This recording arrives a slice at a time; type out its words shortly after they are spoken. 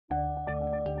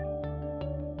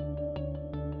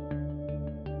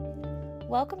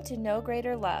Welcome to No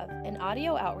Greater Love, an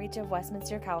audio outreach of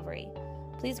Westminster Calvary.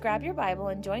 Please grab your Bible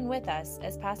and join with us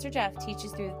as Pastor Jeff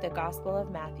teaches through the Gospel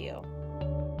of Matthew.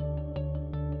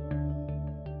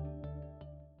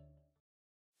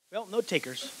 Well, note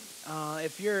takers,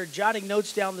 if you're jotting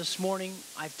notes down this morning,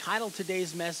 I've titled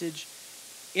today's message,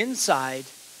 Inside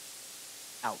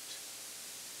Out.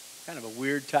 Kind of a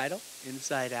weird title,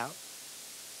 Inside Out.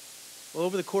 Well,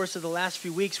 over the course of the last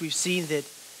few weeks, we've seen that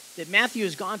Matthew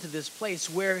has gone to this place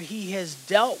where he has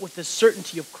dealt with the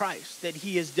certainty of Christ, that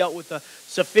he has dealt with the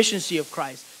sufficiency of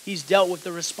Christ. He's dealt with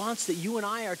the response that you and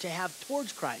I are to have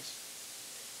towards Christ.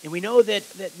 And we know that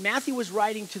Matthew was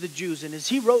writing to the Jews, and as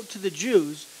he wrote to the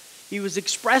Jews, he was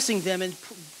expressing them and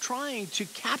trying to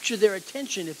capture their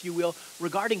attention, if you will,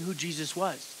 regarding who Jesus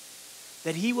was.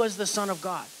 That he was the Son of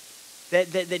God.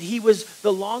 That he was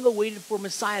the long-awaited for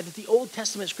Messiah that the Old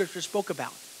Testament Scripture spoke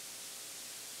about.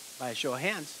 By a show of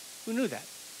hands, who knew that?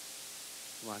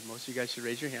 Come on, most of you guys should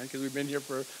raise your hand because we've been here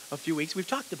for a few weeks. We've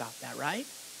talked about that, right?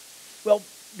 Well,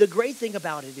 the great thing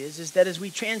about it is that as we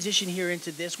transition here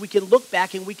into this, we can look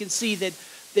back and we can see that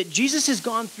Jesus has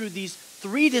gone through these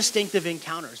three distinctive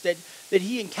encounters. That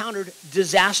he encountered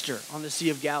disaster on the Sea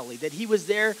of Galilee. That he was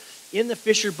there in the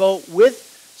fisher boat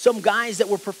with some guys that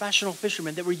were professional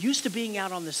fishermen that were used to being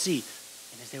out on the sea.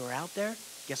 And as they were out there,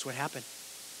 guess what happened?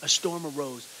 A storm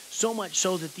arose. So much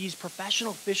so that these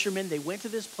professional fishermen, they went to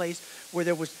this place where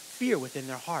there was fear within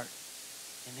their heart.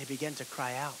 And they began to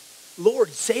cry out, Lord,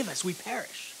 save us, we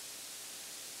perish.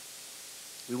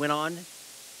 We went on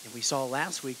and we saw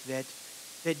last week that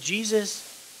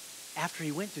Jesus, after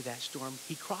he went through that storm,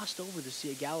 he crossed over the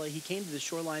Sea of Galilee. He came to the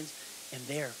shorelines, and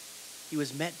there he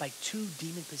was met by two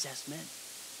demon-possessed men.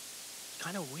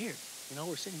 Kind of weird. You know,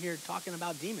 we're sitting here talking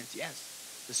about demons.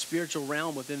 Yes, the spiritual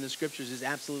realm within the Scriptures is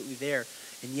absolutely there.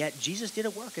 And yet Jesus did a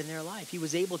work in their life. He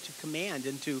was able to command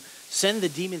and to send the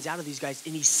demons out of these guys,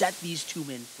 and he set these two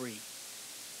men free.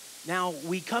 Now,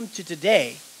 we come to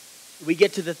today, we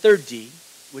get to the third D,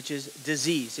 which is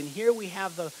disease. And here we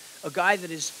have a guy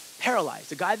that is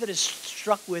paralyzed, a guy that is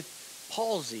struck with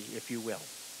palsy, if you will.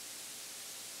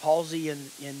 Palsy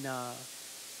in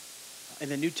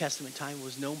the New Testament time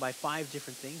was known by 5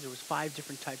 different things. There was 5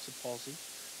 different types of palsy.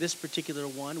 This particular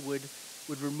one would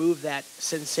remove that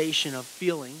sensation of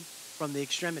feeling from the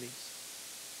extremities.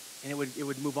 And it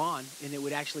would move on, and it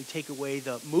would actually take away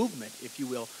the movement, if you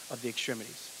will, of the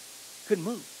extremities. Couldn't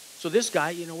move. So this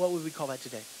guy, you know, what would we call that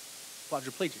today?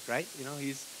 Quadriplegic, right? You know,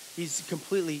 he's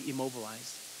completely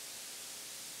immobilized.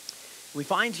 We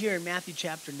find here in Matthew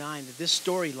chapter 9 that this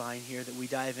storyline here that we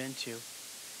dive into,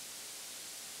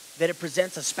 that it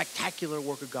presents a spectacular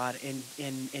work of God.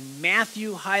 And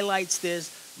Matthew highlights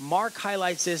this, Mark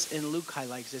highlights this, and Luke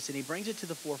highlights this, and he brings it to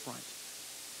the forefront.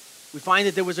 We find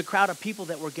that there was a crowd of people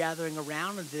that were gathering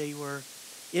around, and they were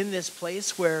in this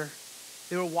place where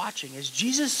they were watching. As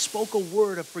Jesus spoke a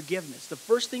word of forgiveness, the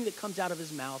first thing that comes out of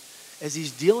his mouth as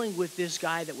he's dealing with this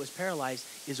guy that was paralyzed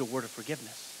is a word of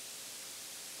forgiveness.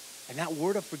 And that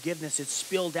word of forgiveness, it's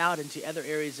spilled out into other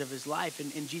areas of his life.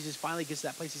 And Jesus finally gets to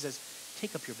that place. He says,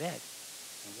 take up your bed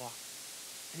and walk.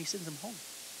 And he sends him home.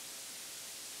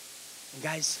 And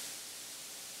guys,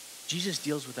 Jesus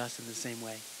deals with us in the same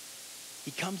way.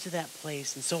 He comes to that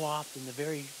place, and so often the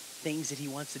very things that he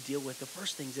wants to deal with, the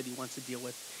first things that he wants to deal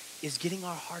with, is getting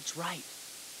our hearts right.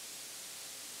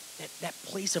 That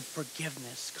place of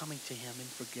forgiveness, coming to him in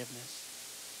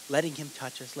forgiveness, letting him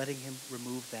touch us, letting him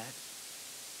remove that.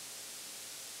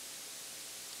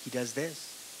 He does this.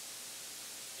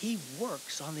 He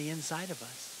works on the inside of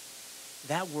us.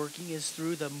 That working is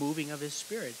through the moving of his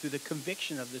Spirit, through the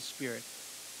conviction of the Spirit.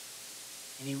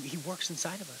 And he works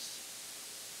inside of us.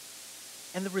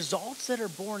 And the results that are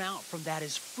born out from that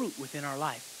is fruit within our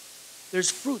life. There's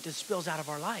fruit that spills out of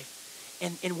our life.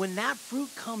 And when that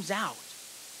fruit comes out,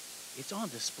 it's on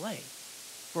display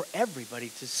for everybody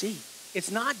to see. It's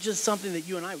not just something that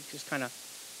you and I just kind of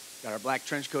got our black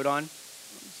trench coat on.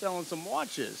 I'm selling some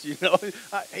watches, you know.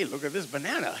 Hey, look at this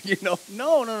banana, you know.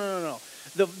 No.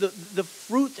 The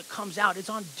fruit that comes out, it's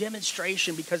on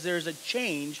demonstration because there's a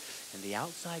change, and the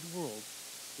outside world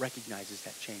recognizes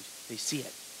that change. They see it.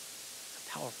 It's a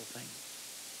powerful thing.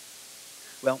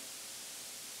 Well,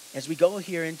 as we go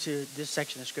here into this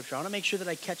section of Scripture, I want to make sure that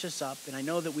I catch us up, and I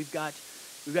know that we've got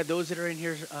those that are in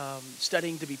here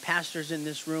studying to be pastors in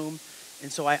this room.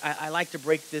 And so I like to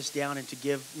break this down and to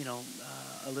give, you know,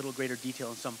 a little greater detail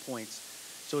in some points.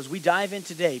 So as we dive in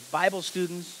today, Bible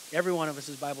students, every one of us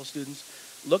is Bible students,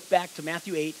 look back to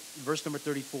Matthew 8, verse number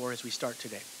 34 as we start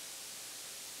today.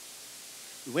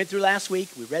 We went through last week,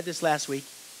 we read this last week.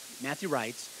 Matthew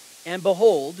writes, and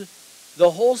behold,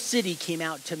 the whole city came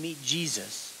out to meet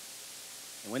Jesus.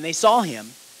 And when they saw him,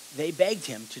 they begged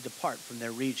him to depart from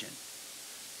their region.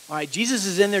 All right, Jesus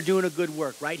is in there doing a good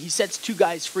work, right? He sets two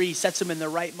guys free. He sets them in their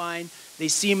right mind. They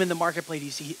see him in the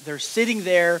marketplace. They're sitting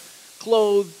there,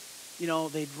 clothed. You know,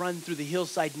 they'd run through the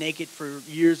hillside naked for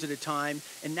years at a time.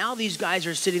 And now these guys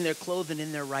are sitting there clothed and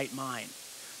in their right mind.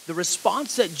 The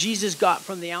response that Jesus got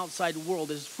from the outside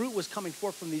world, as fruit was coming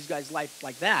forth from these guys' life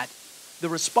like that, the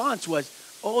response was,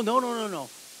 oh, no, no, no, no.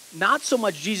 Not so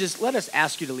much Jesus, let us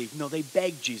ask you to leave. No, they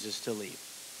begged Jesus to leave.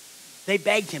 They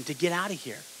begged him to get out of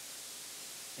here.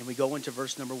 And we go into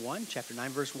verse number 1, chapter 9,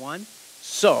 verse 1.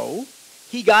 So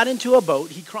he got into a boat,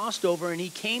 he crossed over, and he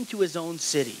came to his own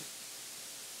city.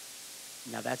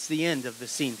 Now that's the end of the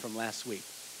scene from last week.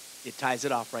 It ties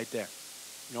it off right there.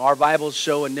 You know, our Bibles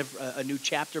show a new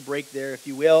chapter break there, if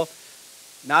you will.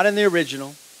 Not in the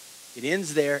original. It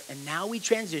ends there. And now we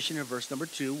transition to verse number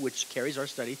 2, which carries our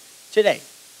study today.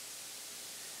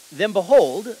 Then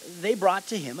behold, they brought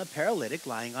to him a paralytic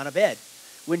lying on a bed.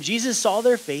 When Jesus saw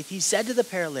their faith, he said to the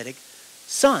paralytic,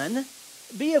 Son,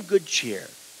 be of good cheer.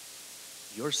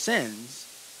 Your sins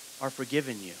are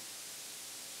forgiven you.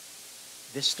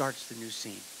 This starts the new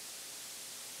scene.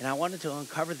 And I wanted to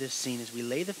uncover this scene as we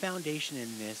lay the foundation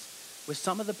in this with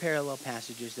some of the parallel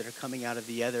passages that are coming out of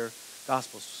the other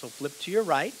Gospels. So flip to your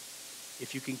right.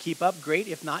 If you can keep up, great.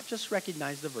 If not, just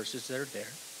recognize the verses that are there.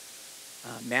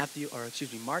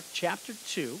 Mark chapter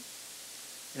 2.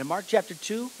 And in Mark chapter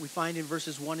 2, we find in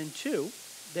verses 1 and 2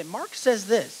 that Mark says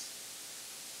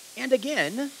this. And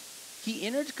again, he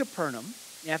entered Capernaum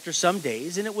after some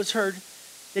days, and it was heard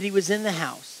that he was in the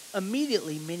house.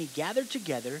 Immediately many gathered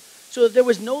together, so that there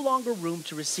was no longer room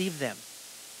to receive them,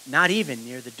 not even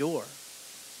near the door.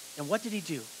 And what did he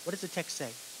do? What does the text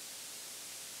say?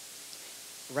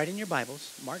 Right in your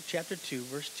Bibles, Mark chapter 2,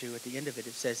 verse 2, at the end of it,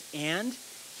 it says, and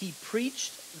he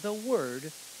preached the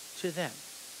word to them.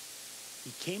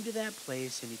 He came to that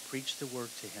place and he preached the word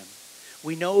to him.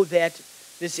 We know that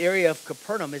this area of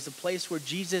Capernaum is a place where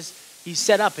Jesus, he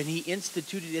set up and he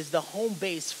instituted as the home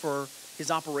base for his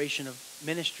operation of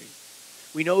ministry.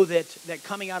 We know that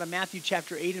coming out of Matthew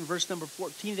chapter 8 and verse number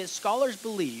 14, that scholars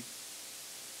believe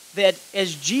that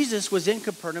as Jesus was in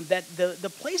Capernaum, that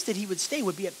the place that he would stay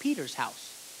would be at Peter's house.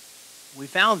 We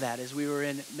found that as we were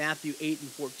in Matthew 8 and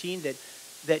 14,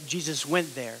 that Jesus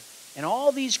went there. And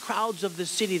all these crowds of the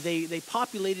city, they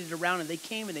populated around and they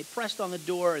came and they pressed on the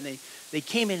door and they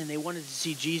came in and they wanted to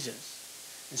see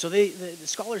Jesus. And so the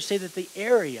scholars say that the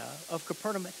area of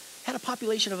Capernaum had a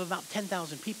population of about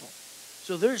 10,000 people.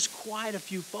 So there's quite a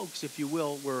few folks, if you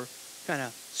will, were kind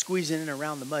of squeezing in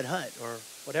around the mud hut or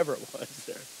whatever it was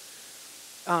there.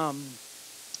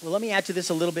 Well, let me add to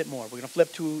this a little bit more. We're going to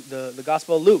flip to the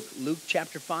Gospel of Luke. Luke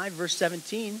chapter 5, verse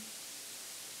 17.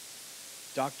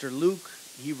 Dr. Luke,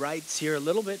 he writes here a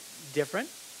little bit different.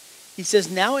 He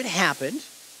says, now it happened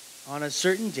on a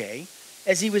certain day,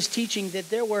 as he was teaching,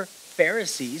 that there were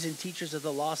Pharisees and teachers of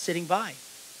the law sitting by,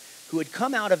 who had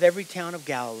come out of every town of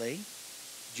Galilee,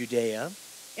 Judea,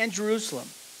 and Jerusalem.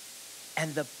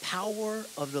 And the power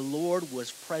of the Lord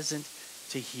was present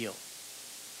to heal.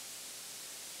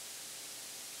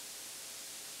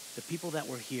 The people that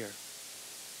were here,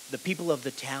 the people of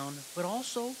the town, but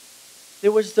also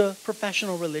there was the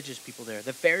professional religious people there,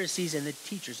 the Pharisees and the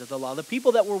teachers of the law, the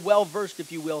people that were well-versed,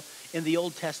 if you will, in the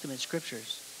Old Testament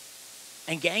scriptures.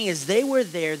 And gang, as they were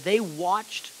there, they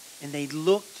watched and they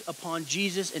looked upon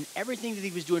Jesus and everything that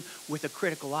he was doing with a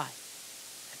critical eye.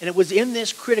 And it was in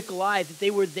this critical eye that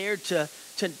they were there to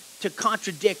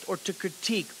contradict or to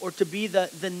critique or to be the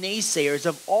naysayers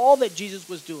of all that Jesus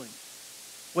was doing.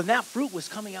 When that fruit was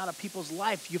coming out of people's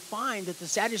life, you find that the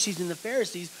Sadducees and the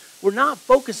Pharisees were not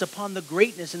focused upon the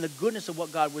greatness and the goodness of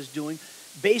what God was doing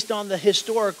based on the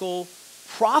historical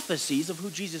prophecies of who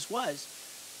Jesus was.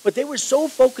 But they were so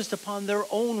focused upon their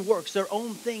own works, their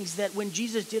own things, that when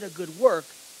Jesus did a good work,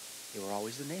 they were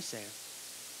always the naysayer.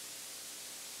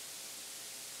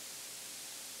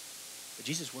 But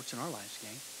Jesus works in our lives,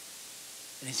 gang.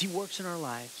 And as he works in our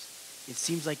lives, it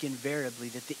seems like invariably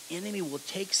that the enemy will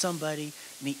take somebody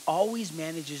and he always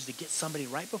manages to get somebody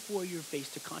right before your face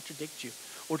to contradict you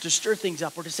or to stir things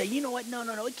up or to say, you know what,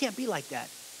 no, it can't be like that.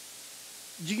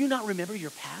 Do you not remember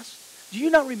your past? Do you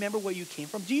not remember where you came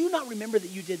from? Do you not remember that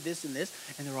you did this and this?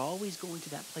 And they're always going to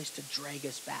that place to drag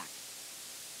us back,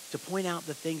 to point out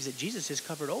the things that Jesus has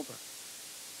covered over.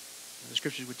 And the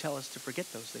scriptures would tell us to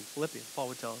forget those things. Philippians, Paul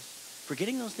would tell us,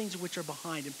 forgetting those things which are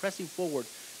behind and pressing forward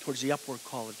towards the upward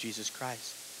call of Jesus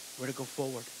Christ. We're to go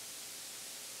forward.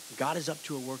 God is up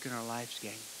to a work in our lives,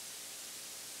 gang.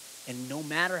 And no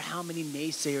matter how many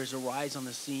naysayers arise on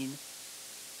the scene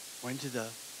or into the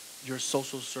your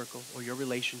social circle or your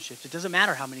relationships. It doesn't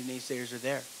matter how many naysayers are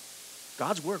there.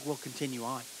 God's work will continue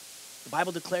on. The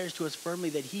Bible declares to us firmly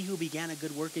that he who began a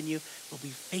good work in you will be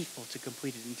faithful to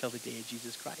complete it until the day of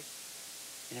Jesus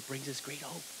Christ. And it brings us great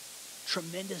hope,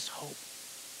 tremendous hope.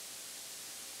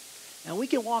 Now we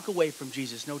can walk away from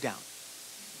Jesus, no doubt.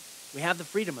 We have the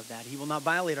freedom of that. He will not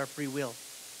violate our free will.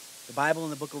 The Bible in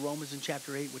the book of Romans in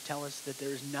chapter 8 would tell us that there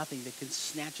is nothing that can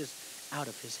snatch us out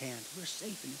of his hand. We're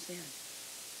safe in his hand.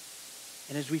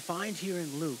 And as we find here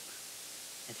in Luke,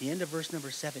 at the end of verse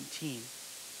number 17,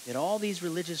 that all these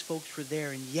religious folks were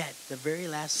there, and yet the very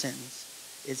last sentence,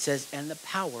 it says, and the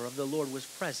power of the Lord was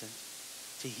present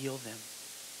to heal them.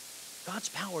 God's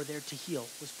power there to heal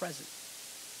was present.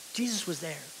 Jesus was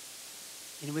there.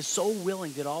 And he was so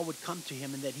willing that all would come to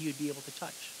him and that he would be able to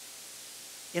touch.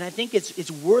 And I think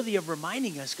it's worthy of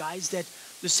reminding us, guys, that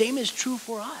the same is true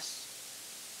for us.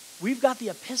 We've got the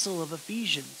epistle of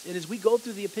Ephesians. And as we go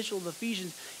through the epistle of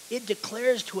Ephesians, it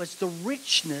declares to us the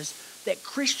richness that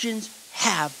Christians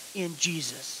have in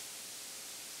Jesus.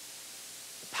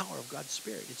 The power of God's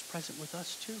Spirit is present with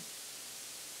us too.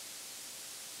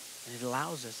 And it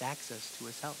allows us access to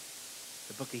his help.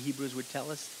 The book of Hebrews would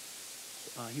tell us,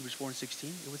 Hebrews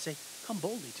 4:16, it would say, come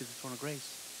boldly to the throne of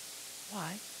grace.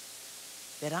 Why?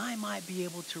 That I might be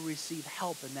able to receive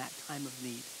help in that time of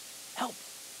need. Help.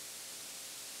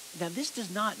 Now, this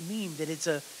does not mean that it's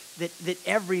that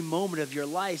every moment of your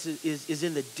life is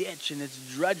in the ditch and it's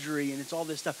drudgery and it's all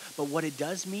this stuff. But what it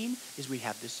does mean is we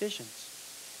have decisions.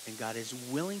 And God is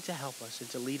willing to help us and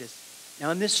to lead us.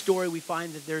 Now, in this story, we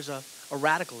find that there's a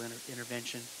radical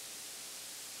intervention.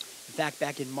 In fact,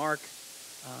 back in Mark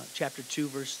chapter 2,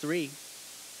 verse 3,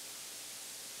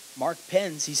 Mark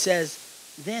pens, he says,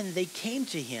 then they came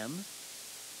to him,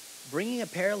 bringing a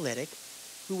paralytic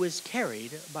who was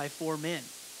carried by 4 men.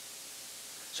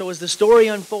 So as the story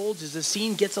unfolds, as the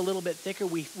scene gets a little bit thicker,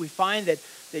 we find that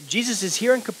Jesus is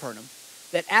here in Capernaum,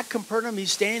 that at Capernaum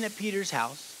he's staying at Peter's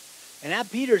house, and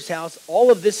at Peter's house all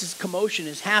of this commotion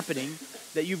is happening,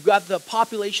 that you've got the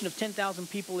population of 10,000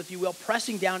 people, if you will,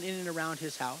 pressing down in and around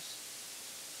his house.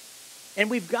 And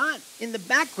we've got, in the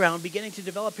background beginning to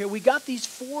develop here, we got these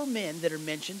 4 men that are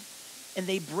mentioned, and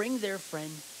they bring their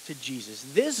friend to Jesus.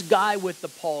 This guy with the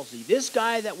palsy, this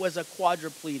guy that was a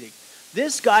quadriplegic,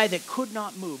 this guy that could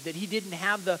not move, that he didn't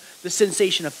have the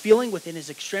sensation of feeling within his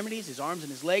extremities, his arms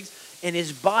and his legs, and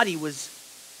his body was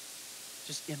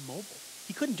just immobile.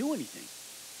 He couldn't do anything.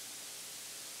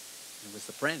 It was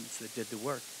the friends that did the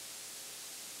work.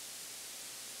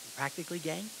 And practically,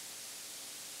 gang,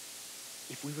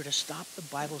 if we were to stop the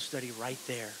Bible study right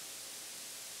there,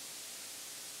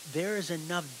 there is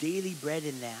enough daily bread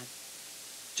in that,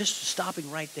 just stopping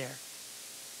right there,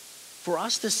 for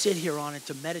us to sit here on it,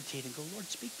 to meditate and go, Lord,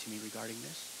 speak to me regarding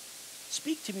this.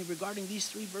 Speak to me regarding these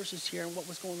 3 verses here and what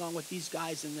was going on with these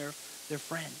guys and their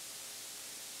friend.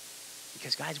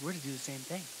 Because, guys, we're to do the same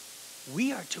thing.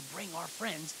 We are to bring our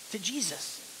friends to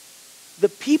Jesus. The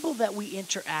people that we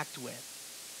interact with.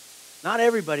 Not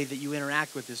everybody that you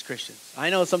interact with is Christians.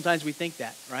 I know sometimes we think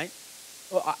that, right?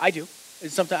 Well, I do.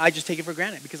 And sometimes I just take it for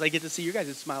granted because I get to see your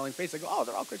guys' smiling face. I go, oh,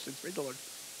 they're all Christians. Praise the Lord.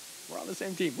 We're on the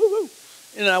same team. Woo woo.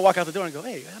 And then I walk out the door and go,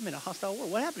 hey, I'm in a hostile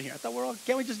world. What happened here? I thought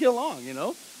can't we just get along,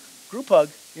 Group hug,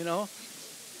 No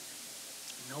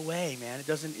way, man.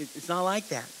 It's not like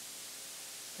that.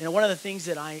 One of the things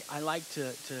that I like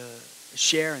to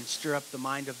share and stir up the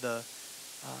mind of the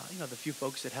few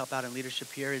folks that help out in leadership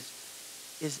here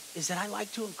is that I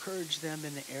like to encourage them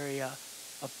in the area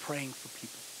of praying for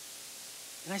people.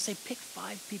 And I say pick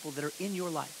 5 people that are in your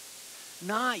life.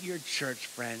 Not your church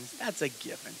friends. That's a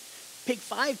given. Pick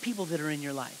 5 people that are in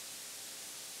your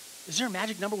life. Is there a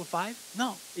magic number with 5?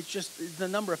 No. It's just the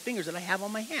number of fingers that I have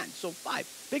on my hand. So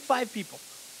 5. Pick 5 people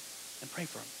and pray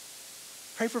for them.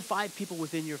 Pray for 5 people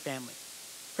within your family.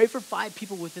 Pray for 5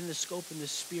 people within the scope and the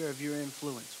sphere of your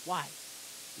influence. Why?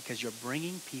 Because you're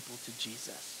bringing people to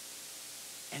Jesus.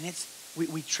 And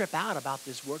we trip out about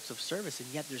this works of service, and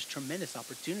yet there's tremendous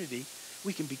opportunity.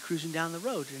 We can be cruising down the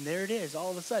road, and there it is.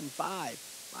 All of a sudden,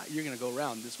 5. You're going to go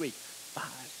around this week. 5.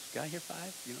 Got here 5,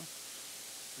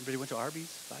 Everybody went to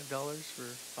Arby's, $5 for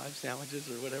 5 sandwiches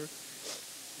or whatever.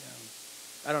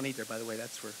 Yeah. I don't eat there, by the way.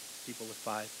 That's for people with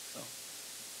 5, so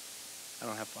I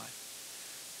don't have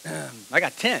 5. I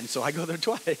got 10, so I go there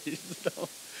twice. So,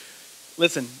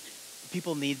 listen,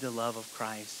 people need the love of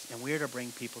Christ, and we're to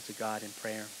bring people to God in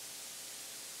prayer.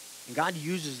 And God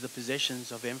uses the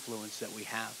positions of influence that we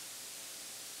have.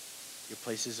 Your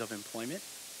places of employment,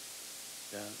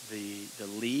 the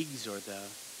leagues or the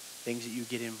things that you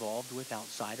get involved with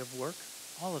outside of work,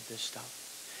 all of this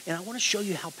stuff. And I want to show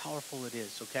you how powerful it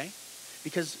is, okay?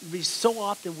 Because so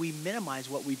often we minimize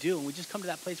what we do, and we just come to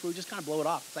that place where we just kind of blow it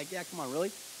off. It's like, yeah, come on,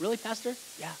 really? Really, Pastor?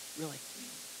 Yeah, really.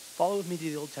 Follow with me to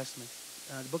the Old Testament,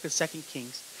 the book of 2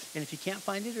 Kings. And if you can't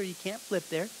find it or you can't flip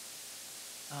there,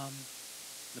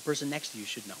 the person next to you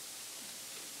should know.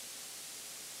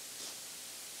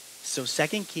 So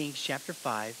 2 Kings chapter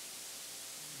 5.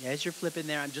 As you're flipping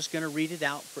there, I'm just going to read it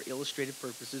out for illustrative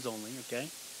purposes only, okay?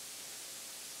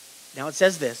 Now it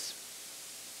says this.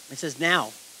 It says,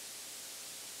 now,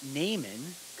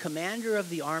 Naaman, commander of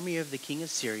the army of the king of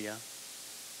Syria,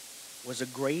 was a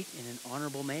great and an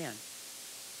honorable man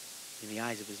in the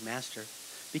eyes of his master,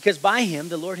 because by him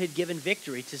the Lord had given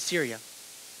victory to Syria.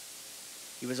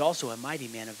 He was also a mighty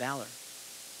man of valor,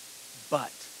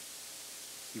 but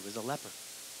he was a leper.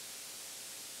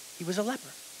 He was a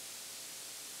leper.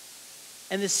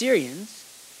 And the Syrians,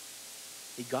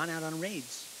 they'd gone out on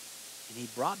raids, and he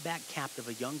brought back captive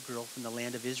a young girl from the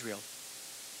land of Israel.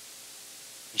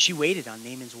 And she waited on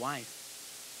Naaman's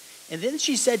wife. And then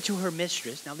she said to her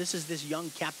mistress, now this is this young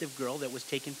captive girl that was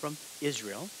taken from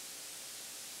Israel.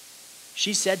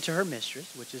 She said to her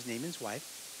mistress, which is Naaman's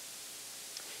wife,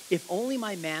 if only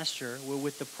my master were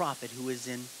with the prophet who is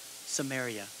in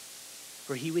Samaria,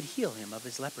 for he would heal him of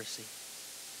his leprosy.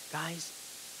 Guys,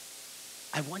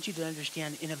 I want you to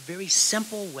understand in a very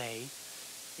simple way,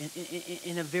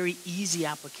 in a very easy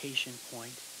application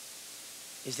point,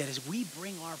 is that as we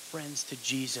bring our friends to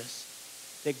Jesus,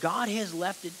 that God has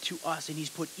left it to us and he's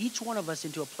put each one of us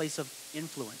into a place of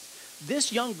influence.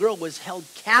 This young girl was held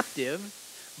captive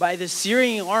by the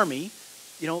Syrian army,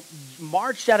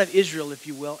 marched out of Israel, if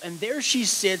you will, and there she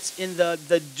sits in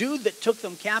the dude that took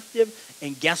them captive,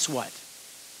 and guess what?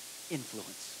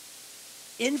 Influence.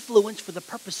 Influence for the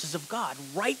purposes of God,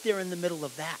 right there in the middle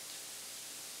of that.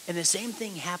 And the same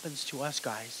thing happens to us,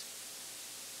 guys.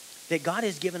 That God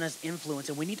has given us influence,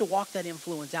 and we need to walk that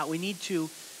influence out. We need to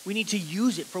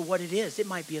use it for what it is. It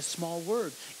might be a small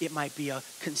word. It might be a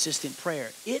consistent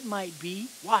prayer. It might be,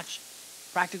 watch,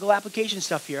 practical application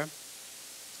stuff here.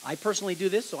 I personally do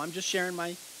this, so I'm just sharing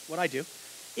what I do.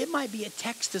 It might be a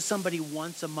text to somebody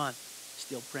once a month.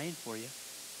 Still praying for you.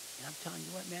 And I'm telling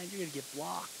you what, man, you're going to get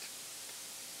blocked.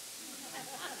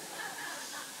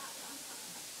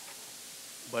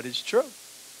 But it's true.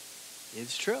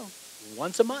 It's true.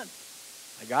 Once a month.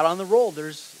 I got on the roll.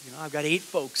 I've got 8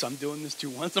 folks I'm doing this to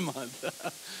once a month.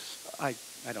 I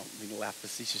don't mean to laugh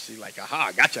facetiously like,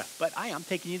 aha, gotcha. But I'm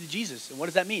taking you to Jesus. And what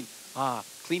does that mean?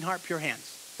 Clean heart, pure hands.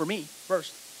 For me,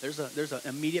 first. There's an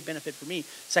immediate benefit for me.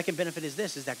 Second benefit is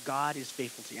this, is that God is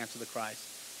faithful to answer the cries.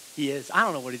 He is. I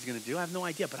don't know what he's going to do. I have no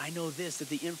idea. But I know this, that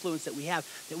the influence that we have,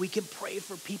 that we can pray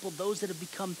for people, those that have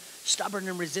become stubborn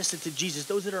and resistant to Jesus,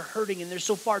 those that are hurting and they're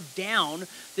so far down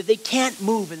that they can't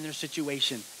move in their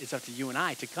situation. It's up to you and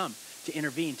I to come, to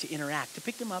intervene, to interact, to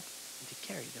pick them up and to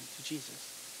carry them to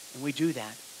Jesus. And we do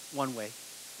that one way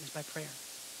is by prayer.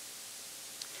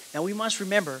 Now we must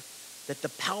remember that the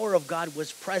power of God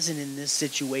was present in this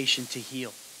situation to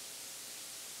heal.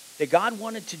 That God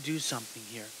wanted to do something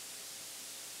here.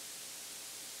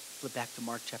 Flip back to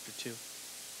Mark chapter 2.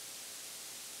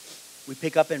 We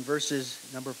pick up in verses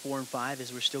number 4 and 5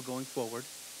 as we're still going forward.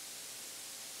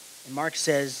 And Mark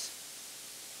says,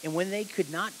 and when they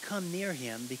could not come near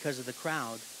him because of the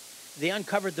crowd, they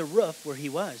uncovered the roof where he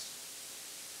was.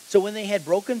 So when they had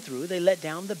broken through, they let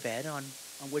down the bed on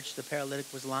which the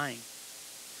paralytic was lying.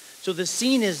 So the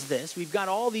scene is this. We've got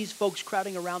all these folks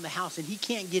crowding around the house, and he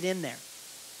can't get in there.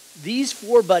 These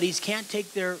 4 buddies can't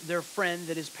take their friend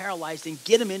that is paralyzed and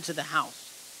get him into the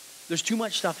house. There's too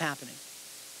much stuff happening.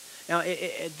 Now,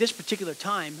 at this particular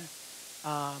time,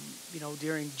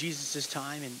 during Jesus'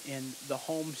 time and the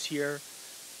homes here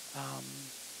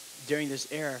during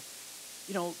this era,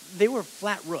 they were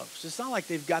flat roofs. It's not like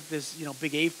they've got this,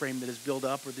 big A-frame that is built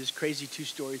up or this crazy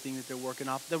 2-story thing that they're working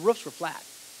off. The roofs were flat.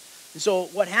 And so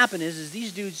what happened is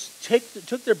these dudes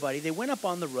took their buddy, they went up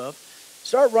on the roof,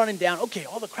 start running down. Okay,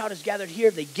 all the crowd is gathered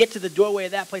here. They get to the doorway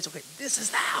of that place. Okay, this is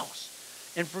the house.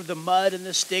 And for the mud and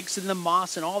the sticks and the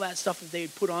moss and all that stuff that they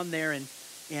had put on there and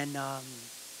kind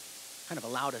of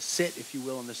allow to sit, if you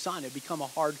will, in the sun, it become a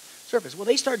hard surface. Well,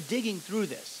 they start digging through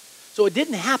this. So it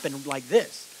didn't happen like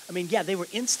this. I mean, yeah, they were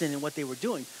instant in what they were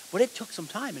doing, but it took some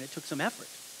time and it took some effort.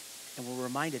 And we're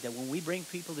reminded that when we bring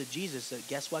people to Jesus, that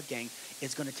guess what, gang?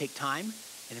 It's going to take time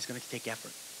and it's going to take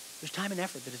effort. There's time and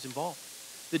effort that is involved.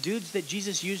 The dudes that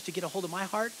Jesus used to get a hold of my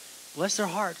heart, bless their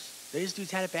hearts, these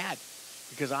dudes had it bad.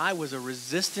 Because I was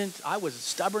I was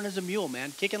stubborn as a mule,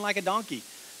 man, kicking like a donkey,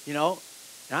 And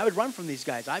I would run from these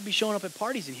guys. I'd be showing up at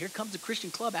parties, and here comes the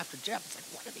Christian club after Jeff. It's like,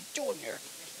 what are they doing here?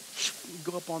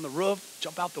 go up on the roof,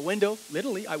 jump out the window.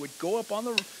 Literally, I would go up on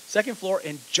the second floor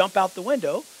and jump out the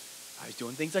window. I was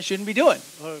doing things I shouldn't be doing,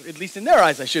 or at least in their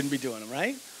eyes, I shouldn't be doing them,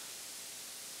 right?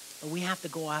 And we have to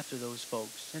go after those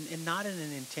folks, and not in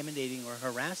an intimidating or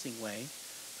harassing way,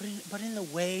 but in the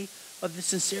way of the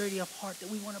sincerity of heart that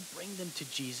we want to bring them to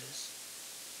Jesus.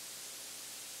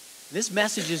 This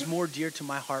message is more dear to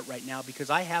my heart right now because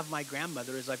I have my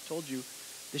grandmother, as I've told you,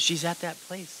 that she's at that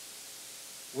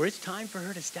place where it's time for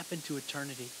her to step into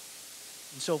eternity.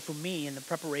 And so for me, in the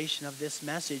preparation of this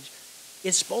message,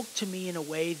 it spoke to me in a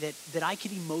way that I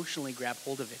could emotionally grab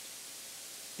hold of it.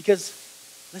 Because,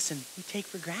 listen, we take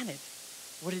for granted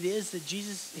what it is that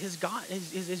Jesus has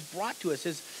brought to us,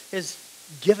 has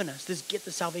given us, this gift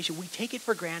of salvation. We take it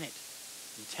for granted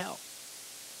until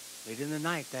late in the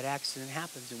night that accident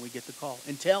happens and we get the call.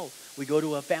 Until we go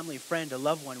to a family, friend, a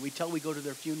loved one. Until we go to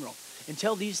their funeral.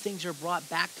 Until these things are brought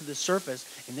back to the surface,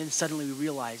 and then suddenly we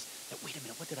realize that, wait a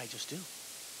minute, what did I just do?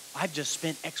 I've just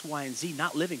spent X, Y, and Z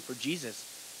not living for Jesus.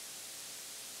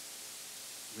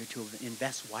 We're to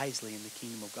invest wisely in the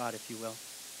kingdom of God, if you will.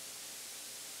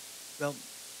 Well,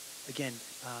 again,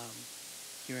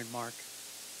 here in Mark,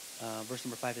 verse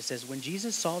number 5, it says, when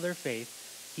Jesus saw their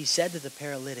faith, he said to the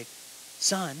paralytic,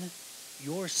 son,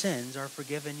 your sins are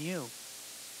forgiven you.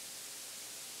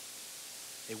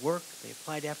 They worked, they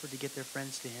applied effort to get their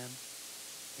friends to him.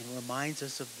 And it reminds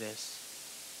us of this.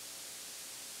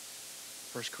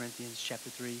 1 Corinthians chapter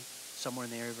 3, somewhere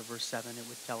in the area of verse 7, it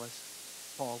would tell us,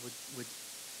 Paul would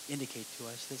indicate to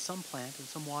us that some plant and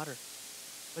some water.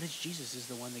 But it's Jesus is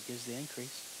the one that gives the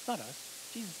increase. Not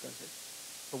us. Jesus does it.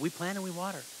 But we plant and we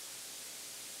water.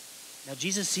 Now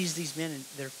Jesus sees these men in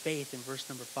their faith in verse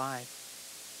number 5.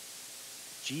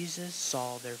 Jesus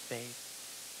saw their faith.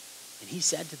 And he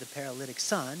said to the paralytic,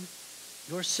 son,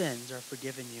 your sins are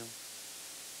forgiven you.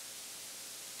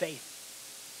 Faith.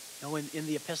 Now in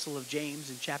the epistle of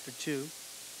James in chapter 2,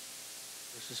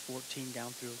 verses 14 down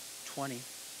through 20,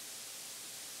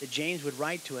 that James would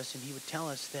write to us and he would tell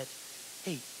us that,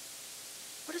 hey,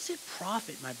 what does it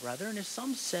profit, my brother? And if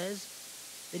some says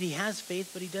that he has faith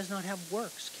but he does not have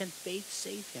works, can faith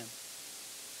save him?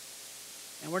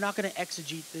 And we're not going to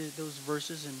exegete those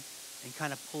verses and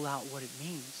kind of pull out what it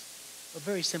means. But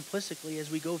very simplistically,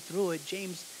 as we go through it,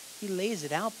 James, he lays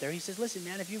it out there. He says, listen,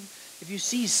 man, if you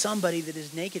see somebody that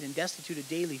is naked and destitute of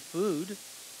daily food,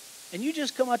 and you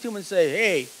just come up to him and say,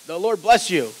 hey, the Lord bless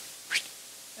you,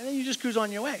 and then you just cruise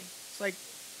on your way. It's like,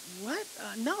 what?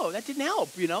 No, that didn't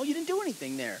help, you didn't do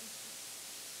anything there.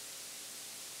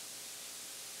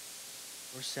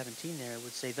 Verse 17 there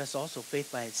would say, thus also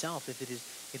faith by itself,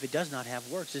 if it does not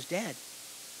have works, is dead.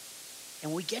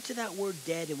 And we get to that word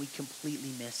dead and we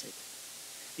completely miss it.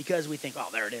 Because we think, oh,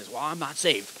 there it is. Well, I'm not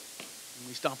saved. And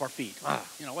we stomp our feet.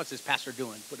 What's this pastor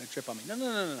doing? Putting a trip on me.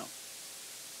 No.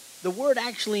 The word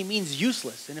actually means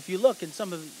useless. And if you look in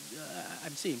some of,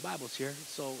 I'm seeing Bibles here.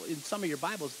 So in some of your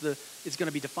Bibles, it's going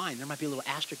to be defined. There might be a little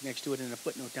asterisk next to it and a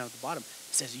footnote down at the bottom.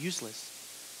 It says useless.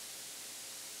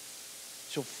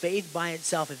 So faith by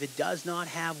itself, if it does not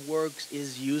have works,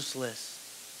 is useless.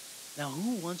 Now,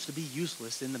 who wants to be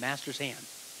useless in the master's hand?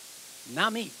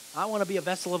 Not me. I want to be a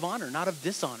vessel of honor, not of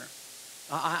dishonor.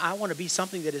 I want to be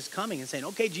something that is coming and saying,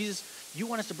 okay, Jesus, you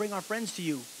want us to bring our friends to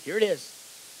you. Here it is.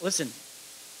 Listen,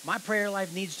 my prayer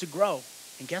life needs to grow.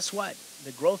 And guess what?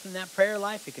 The growth in that prayer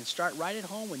life, it can start right at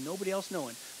home with nobody else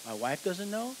knowing. My wife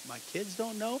doesn't know. My kids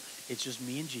don't know. It's just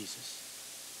me and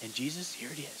Jesus. And Jesus, here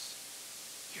it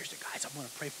is. Here's the guys I'm going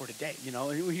to pray for today.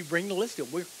 And we bring the list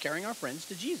of, we're carrying our friends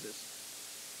to Jesus.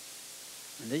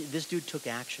 And this dude took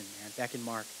action, man, back in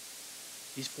Mark.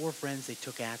 These 4 friends, they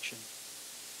took action.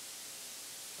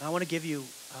 And I want to give you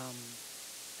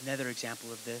another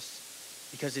example of this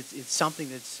because it's something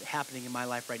that's happening in my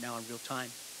life right now in real time.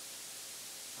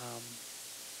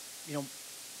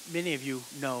 Many of you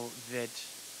know that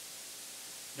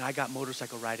I got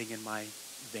motorcycle riding in my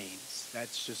veins.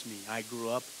 That's just me. I grew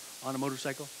up on a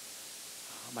motorcycle.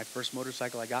 My first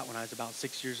motorcycle I got when I was about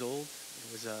 6 years old.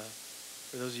 It was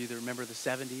for those of you that remember the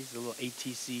 70s, the little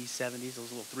ATC 70s,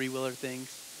 those little 3-wheeler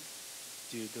things.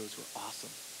 Dude, those were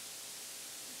awesome.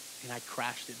 And I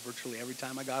crashed it virtually every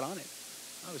time I got on it.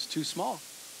 I was too small.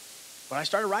 But I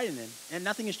started riding then, and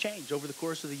nothing has changed over the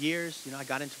course of the years. I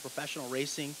got into professional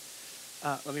racing.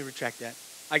 Let me retract that.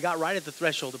 I got right at the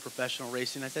threshold of professional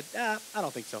racing. I said, I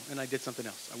don't think so. And I did something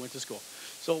else. I went to school.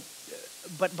 So,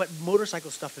 but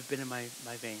motorcycle stuff has been in my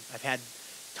vein. I've had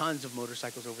tons of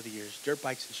motorcycles over the years, dirt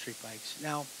bikes and street bikes.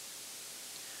 Now,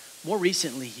 more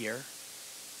recently here,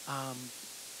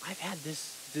 I've had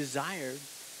this desire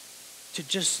to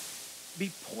just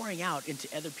be pouring out into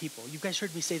other people. You guys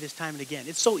heard me say this time and again.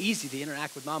 It's so easy to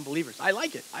interact with non-believers. I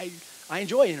like it. I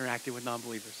enjoy interacting with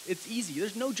non-believers. It's easy.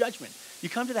 There's no judgment. You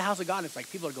come to the house of God, and it's like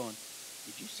people are going,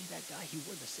 did you see that guy? He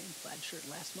wore the same plaid shirt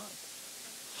last month.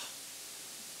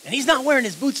 And he's not wearing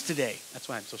his boots today. That's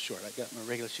why I'm so short. I got my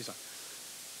regular shoes on.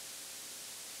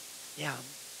 Yeah.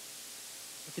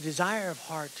 But the desire of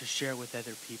heart to share with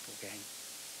other people, gang,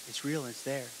 it's real and it's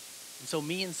there. And so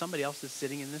me and somebody else that's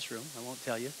sitting in this room, I won't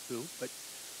tell you who, but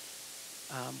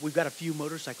we've got a few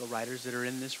motorcycle riders that are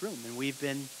in this room. And we've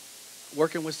been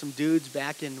working with some dudes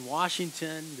back in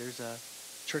Washington. There's a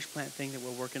church plant thing that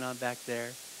we're working on back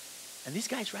there. And these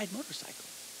guys ride motorcycles.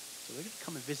 So they're going to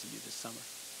come and visit you this summer.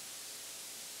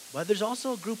 But there's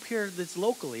also a group here that's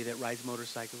locally that rides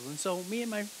motorcycles. And so me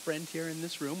and my friend here in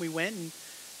this room, we went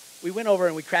over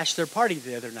and we crashed their party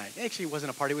the other night. Actually, it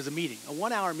wasn't a party, it was a meeting. A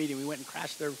 1-hour meeting. We went and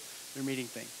crashed their meeting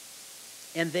thing.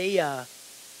 And they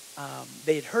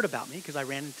had heard about me because I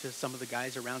ran into some of the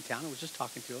guys around town and was just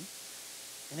talking to them.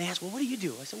 And they asked, well, what do you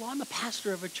do? I said, well, I'm a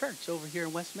pastor of a church over here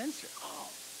in Westminster. Oh,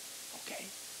 okay.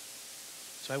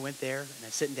 So I went there and I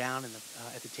sat down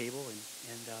at the table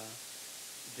and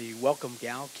the welcome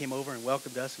gal came over and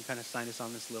welcomed us and kind of signed us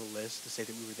on this little list to say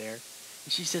that we were there.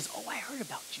 And she says, oh, I heard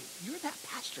about you. You're that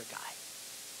pastor guy.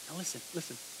 Now listen to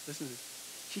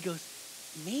this. She goes,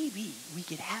 maybe we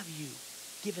could have you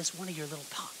give us one of your little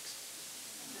talks.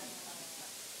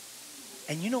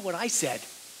 And you know what I said?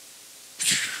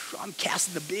 I'm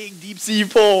casting the big deep sea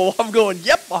pole. I'm going,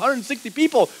 yep, 160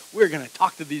 people. We're going to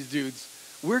talk to these dudes.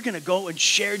 We're going to go and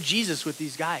share Jesus with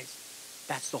these guys.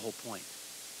 That's the whole point.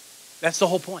 That's the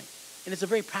whole point. And it's a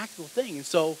very practical thing. And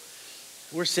so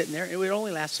we're sitting there. It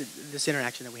only lasted, this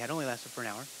interaction that we had only lasted for an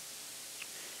hour.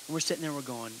 And we're sitting there,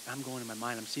 I'm going in my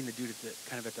mind. I'm seeing the dude at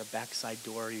the back side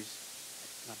door. He's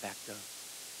not back, the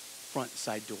front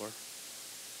side door.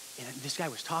 And this guy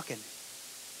was talking.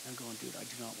 I'm going, dude, I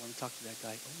do not want to talk to that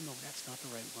guy. Oh, no, that's not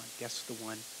the right one. Guess the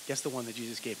one. Guess the one that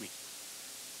Jesus gave me.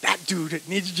 That dude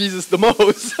needs Jesus the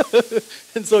most.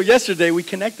 And so yesterday we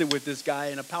connected with this guy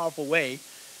in a powerful way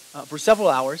for several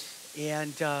hours.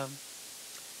 And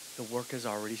the work has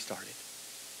already started.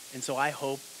 And so I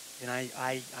hope, and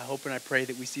I hope and I pray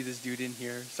that we see this dude in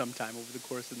here sometime over the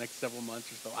course of the next several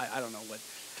months or so. I don't know what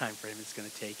time frame it's going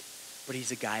to take. But he's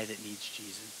a guy that needs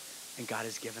Jesus. And God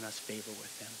has given us favor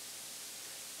with him.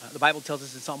 The Bible tells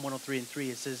us in Psalm 103:3,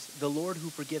 it says, the Lord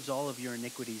who forgives all of your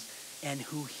iniquities and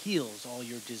who heals all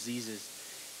your diseases.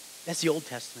 That's the Old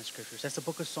Testament scriptures. That's the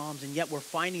book of Psalms. And yet we're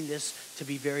finding this to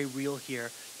be very real here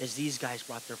as these guys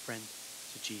brought their friend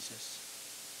to Jesus.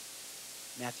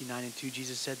 Matthew 9:2,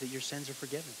 Jesus said that your sins are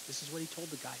forgiven. This is what he told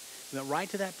the guy. He went right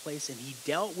to that place and he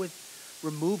dealt with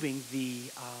removing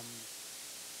the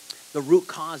root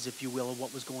cause, if you will, of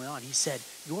what was going on. He said,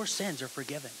 your sins are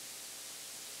forgiven.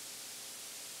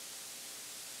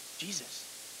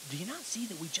 Jesus, do you not see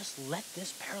that we just let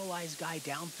this paralyzed guy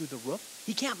down through the roof?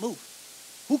 He can't move.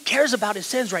 Who cares about his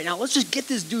sins right now? Let's just get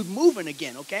this dude moving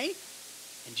again, okay?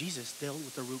 And Jesus dealt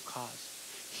with the root cause.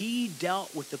 He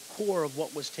dealt with the core of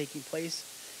what was taking place,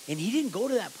 and he didn't go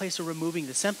to that place of removing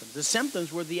the symptoms. The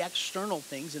symptoms were the external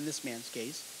things in this man's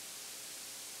case.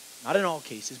 Not in all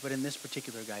cases, but in this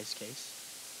particular guy's case.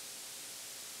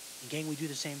 And gang, we do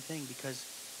the same thing because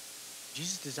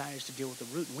Jesus desires to deal with the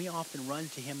root, and we often run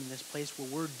to him in this place where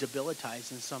we're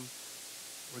debilitized in some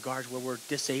regards, where we're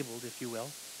disabled, if you will.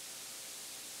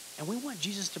 And we want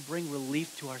Jesus to bring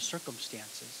relief to our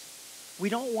circumstances. We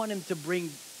don't want him to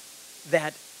bring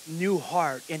that new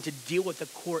heart and to deal with the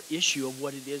core issue of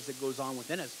what it is that goes on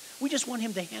within us. We just want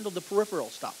him to handle the peripheral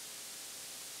stuff,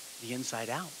 the inside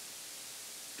out.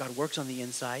 God works on the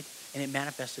inside, and it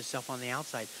manifests itself on the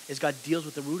outside. As God deals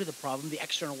with the root of the problem, the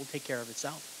external will take care of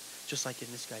itself. Just like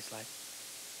in this guy's life.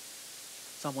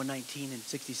 Psalm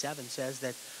 119:67 says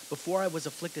that before I was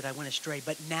afflicted, I went astray,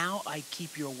 but now I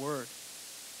keep your word.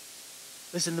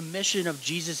 Listen, the mission of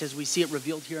Jesus as we see it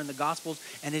revealed here in the Gospels,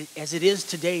 and as it is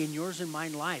today in yours and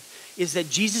mine life, is that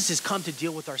Jesus has come to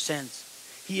deal with our sins.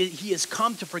 He has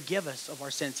come to forgive us of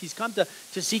our sins. He's come to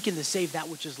seek and to save that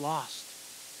which is lost.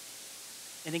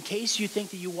 And in case you think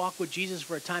that you walk with Jesus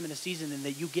for a time and a season and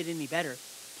that you get any better,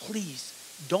 please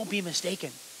don't be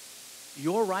mistaken.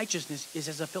 Your righteousness is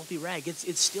as a filthy rag.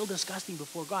 It's still disgusting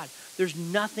before God. There's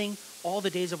nothing all the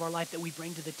days of our life that we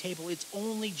bring to the table. It's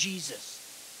only Jesus.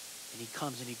 And he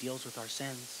comes and he deals with our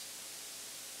sins.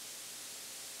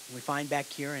 And we find back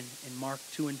here in Mark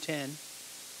 2:10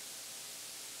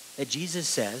 that Jesus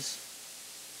says,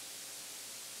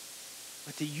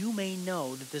 but that you may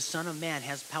know that the Son of Man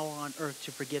has power on earth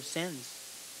to forgive sins.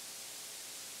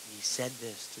 And he said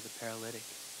this to the paralytic.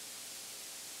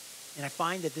 And I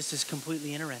find that this is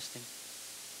completely interesting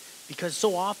because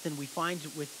so often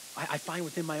I find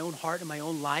within my own heart and my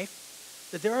own life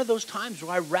that there are those times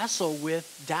where I wrestle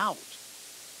with doubt.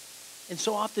 And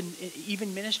so often,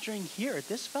 even ministering here at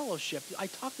this fellowship, I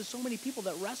talk to so many people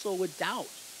that wrestle with doubt.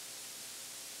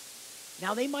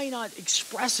 Now, they might not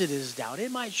express it as doubt.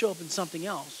 It might show up in something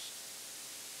else.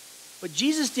 But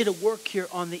Jesus did a work here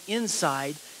on the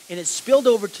inside, and it spilled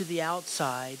over to the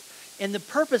outside. And the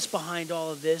purpose behind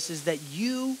all of this is that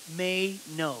you may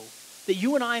know, that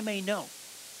you and I may know.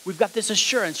 We've got this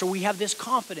assurance, or we have this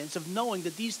confidence of knowing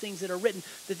that these things that are written,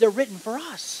 that they're written for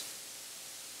us.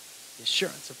 The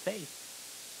assurance of faith.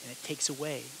 And it takes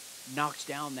away, knocks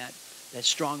down that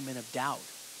strongman of doubt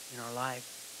in our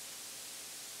life.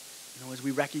 You know, as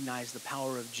we recognize the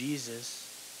power of Jesus,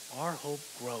 our hope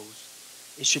grows.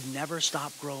 It should never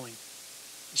stop growing.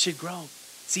 It should grow,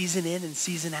 season in and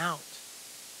season out.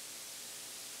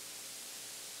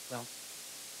 Well,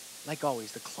 like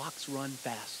always, the clocks run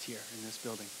fast here in this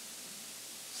building.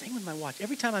 Same with my watch.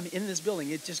 Every time I'm in this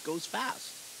building, it just goes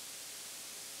fast.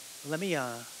 Let me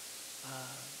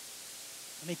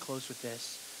close with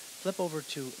this. Flip over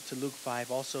to Luke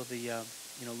 5, also the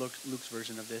Luke's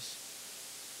version of this.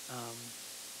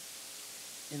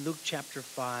 In Luke chapter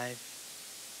 5,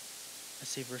 let's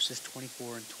say verses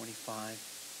 24 and 25.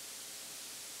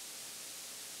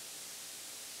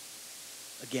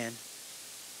 Again,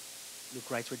 Luke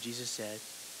writes what Jesus said.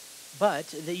 But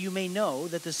that you may know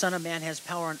that the Son of Man has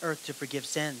power on earth to forgive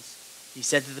sins. He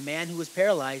said to the man who was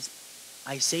paralyzed,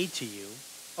 I say to you,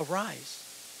 arise,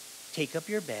 take up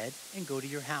your bed and go to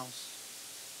your house.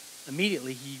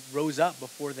 Immediately he rose up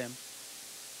before them,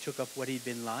 took up what he'd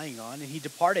been lying on, and he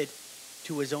departed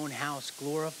to his own house,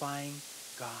 glorifying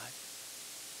God.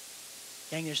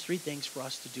 Gang, there's three things for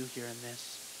us to do here in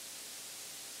this.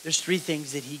 There's three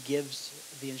things that he gives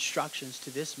the instructions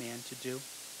to this man to do.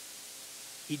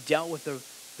 He dealt with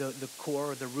the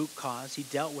core or the root cause. He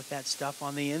dealt with that stuff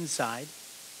on the inside,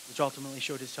 which ultimately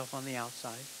showed itself on the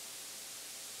outside.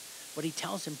 But he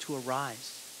tells him to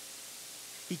arise.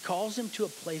 He calls him to a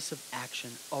place of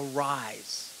action.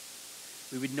 Arise.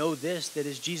 We would know this, that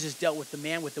as Jesus dealt with the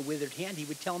man with the withered hand, he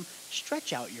would tell him,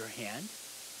 stretch out your hand.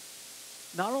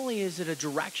 Not only is it a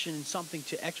direction and something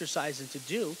to exercise and to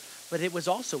do, but it was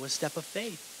also a step of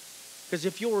faith. Because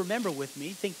if you'll remember with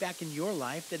me, think back in your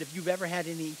life that if you've ever had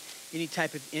any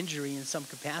type of injury in some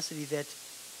capacity, that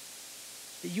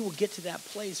you will get to that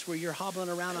place where you're hobbling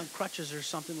around on crutches or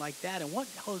something like that. And what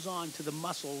goes on to the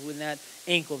muscle in that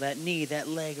ankle, that knee, that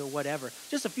leg, or whatever?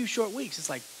 Just a few short weeks. It's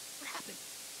like, what happened?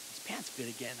 These pants fit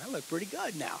again. I look pretty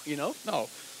good now, No.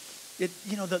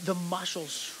 The muscle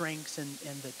shrinks and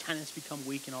the tendons become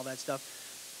weak and all that stuff.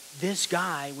 This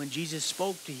guy, when Jesus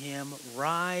spoke to him,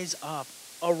 rise up,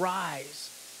 arise,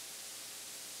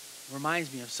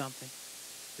 reminds me of something.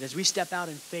 That as we step out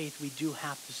in faith, we do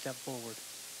have to step forward.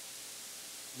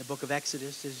 In the book of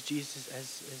Exodus, as Jesus,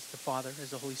 as the Father,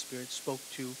 as the Holy Spirit spoke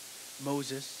to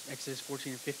Moses, Exodus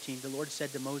 14 and 15, the Lord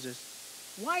said to Moses,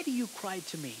 why do you cry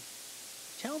to me?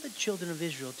 Tell the children of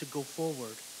Israel to go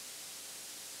forward.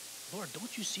 Lord,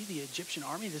 don't you see the Egyptian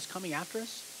army that's coming after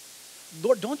us?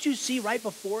 Lord, don't you see right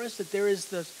before us that there is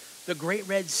the great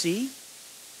Red Sea?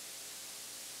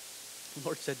 The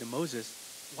Lord said to Moses,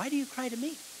 why do you cry to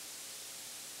me?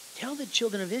 Tell the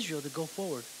children of Israel to go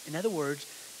forward. In other words,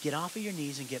 get off of your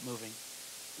knees and get moving.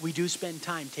 We do spend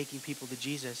time taking people to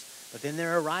Jesus, but then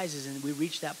there arises and we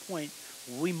reach that point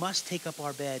where we must take up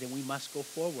our bed and we must go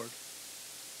forward.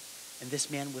 And this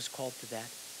man was called to that,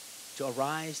 to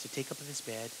arise, to take up his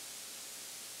bed,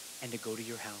 and to go to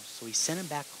your house. So he sent him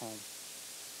back home.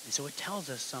 And so it tells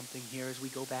us something here as we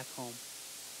go back home.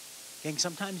 Gang,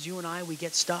 sometimes you and I, we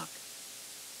get stuck.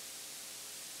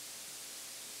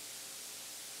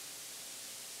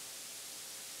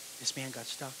 This man got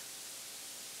stuck.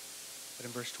 But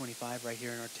in verse 25, right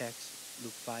here in our text,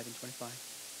 Luke 5 and 25,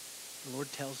 the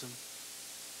Lord tells him, it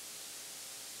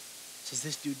says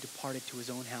this dude departed to his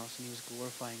own house and he was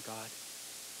glorifying God.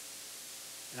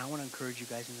 And I want to encourage you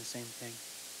guys in the same thing.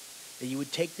 That you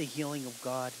would take the healing of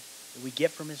God that we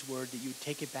get from his word, that you would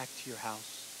take it back to your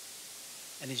house.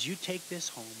 And as you take this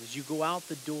home, as you go out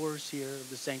the doors here of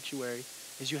the sanctuary,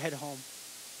 as you head home,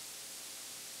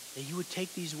 that you would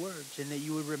take these words and that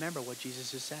you would remember what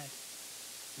Jesus has said.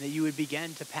 And that you would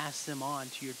begin to pass them on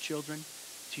to your children,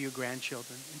 to your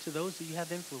grandchildren, and to those that you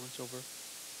have influence over.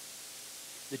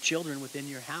 The children within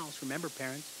your house, remember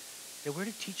parents, that we're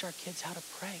to teach our kids how to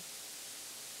pray.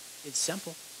 It's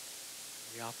simple.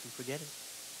 We often forget it.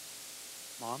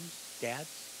 Moms, dads,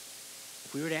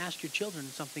 if we were to ask your children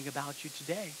something about you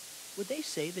today, would they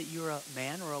say that you're a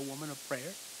man or a woman of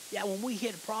prayer? Yeah, when we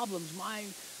hit problems,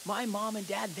 my mom and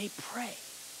dad, they pray.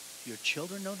 Do your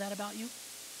children know that about you?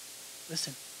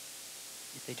 Listen,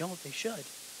 if they don't, they should.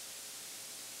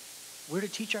 We're to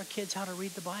teach our kids how to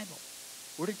read the Bible.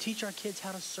 We're to teach our kids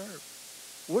how to serve.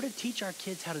 We're to teach our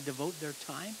kids how to devote their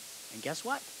time. And guess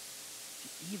what?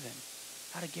 Even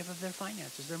how to give of their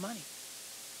finances, their money.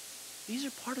 These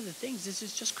are part of the things. This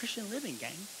is just Christian living,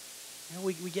 gang. You know,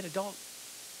 we get adult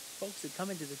folks that come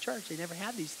into the church. They never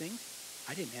have these things.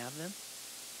 I didn't have them.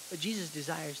 But Jesus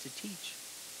desires to teach.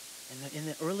 And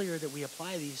the earlier that we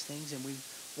apply these things and we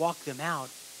walk them out,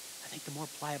 I think the more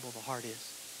pliable the heart is.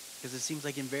 Because it seems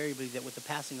like invariably that with the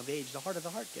passing of age, the harder the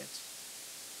heart gets.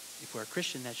 If we're a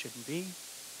Christian, that shouldn't be.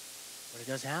 But it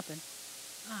does happen.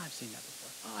 I've seen that before.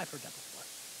 I've heard that before.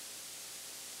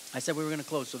 I said we were going to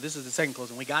close, so this is the second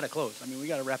closing. We got to close. I mean, we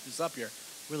got to wrap this up here.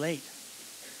 We're late.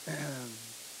 And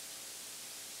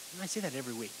I say that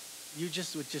every week. You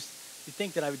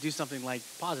think that I would do something like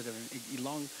positive and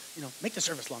make the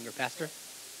service longer, Pastor.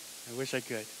 I wish I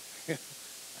could.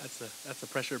 That's the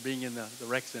pressure of being in the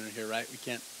rec center here, right? We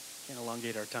can't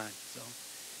elongate our time. So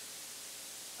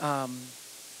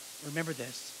remember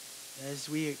this. As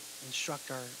we instruct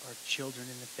our children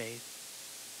in the faith,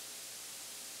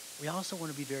 we also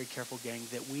want to be very careful, gang,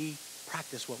 that we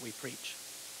practice what we preach.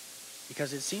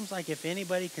 Because it seems like if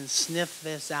anybody can sniff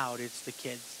this out, it's the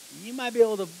kids. You might be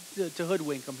able to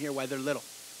hoodwink them here while they're little.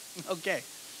 Okay.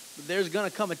 But there's going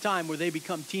to come a time where they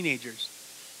become teenagers.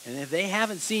 And if they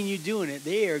haven't seen you doing it,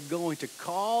 they are going to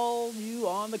call you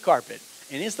on the carpet.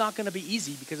 And it's not going to be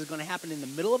easy because it's going to happen in the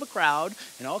middle of a crowd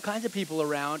and all kinds of people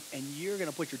around, and you're going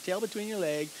to put your tail between your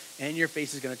legs and your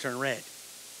face is going to turn red.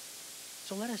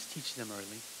 So let us teach them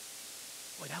early.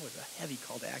 Boy, that was a heavy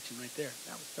call to action right there.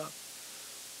 That was tough.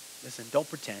 Listen, don't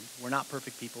pretend. We're not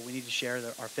perfect people. We need to share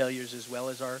our failures as well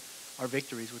as our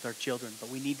victories with our children. But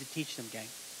we need to teach them, gang.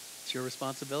 It's your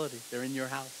responsibility. They're in your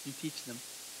house. You teach them.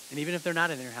 And even if they're not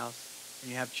in your house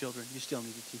and you have children, you still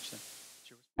need to teach them.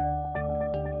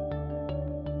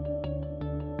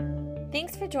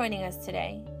 Thanks for joining us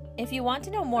today. If you want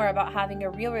to know more about having a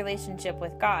real relationship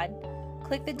with God,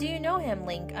 click the Do You Know Him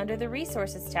link under the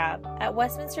Resources tab at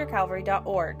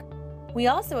westminstercalvary.org. We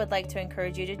also would like to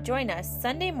encourage you to join us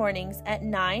Sunday mornings at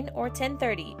 9 or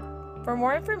 10:30. For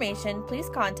more information, please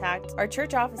contact our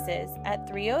church offices at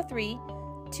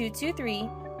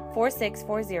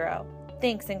 303-223-4640.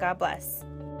 Thanks and God bless.